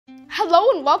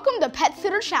Hello and welcome to Pet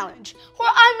Sitter Challenge,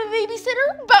 where I'm a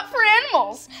babysitter, but for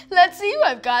animals. Let's see who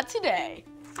I've got today.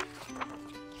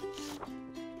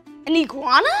 An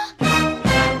iguana?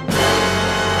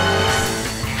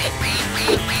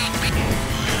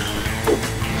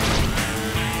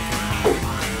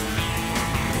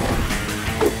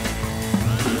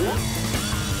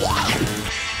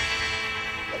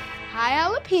 Hi,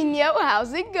 Jalapeno.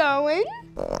 How's it going?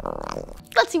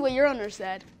 Let's see what your owner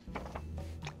said.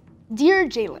 Dear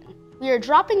Jailen, we are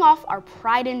dropping off our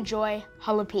pride and joy,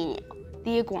 Jalapeno,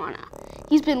 the iguana.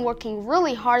 He's been working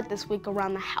really hard this week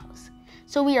around the house,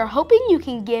 so we are hoping you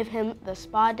can give him the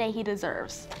spa day he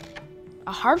deserves.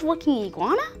 A hard-working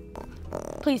iguana?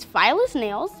 Please file his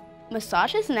nails,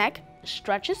 massage his neck,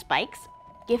 stretch his spikes,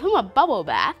 give him a bubble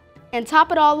bath, and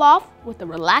top it all off with a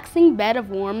relaxing bed of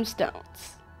warm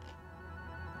stones.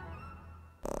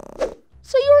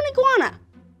 So you're an iguana?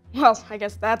 Well, I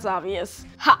guess that's obvious.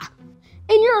 Ha!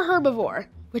 And you're a herbivore,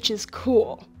 which is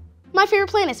cool. My favorite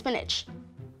plant is spinach.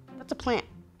 That's a plant,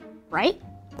 right?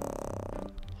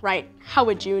 Right, how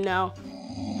would you know?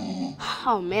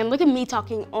 Oh man, look at me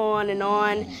talking on and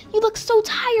on. You look so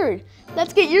tired.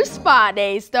 Let's get your spa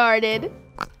day started.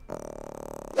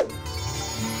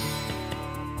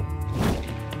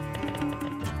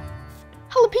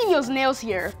 Jalapeno's nails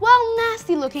here, while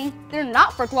nasty looking, they're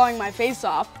not for clawing my face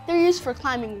off. They're used for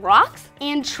climbing rocks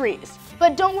and trees.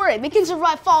 But don't worry, they can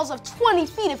survive falls of 20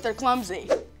 feet if they're clumsy.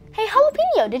 Hey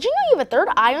Jalapeno, did you know you have a third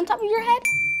eye on top of your head?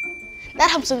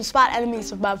 That helps him spot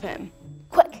enemies above him.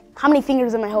 Quick, how many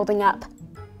fingers am I holding up?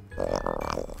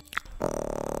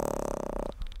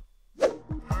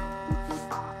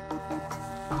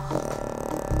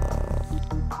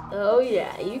 Oh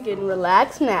yeah, you can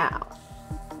relax now.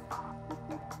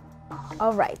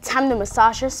 All right, time to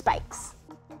massage your spikes.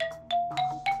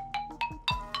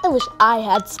 I wish I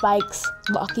had spikes,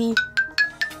 Lucky.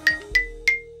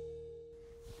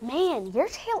 Man, your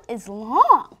tail is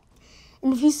long.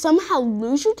 And if you somehow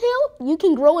lose your tail, you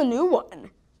can grow a new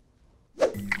one.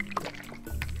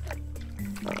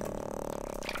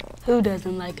 Who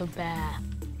doesn't like a bath?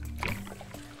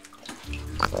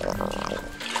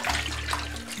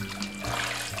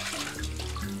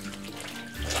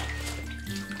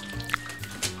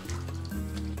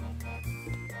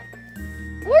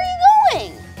 Where are you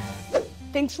going?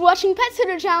 Thanks for watching Pet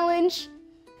Sitter Challenge.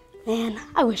 Man,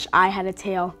 I wish I had a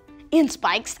tail, and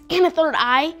spikes, and a third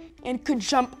eye, and could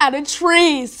jump out of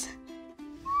trees.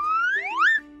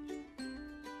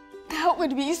 That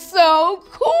would be so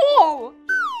cool.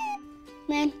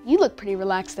 Man, you look pretty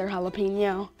relaxed there,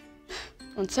 Jalapeno.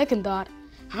 On second thought,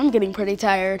 I'm getting pretty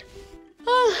tired.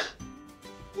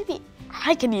 Maybe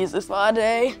I could use this spa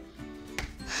day.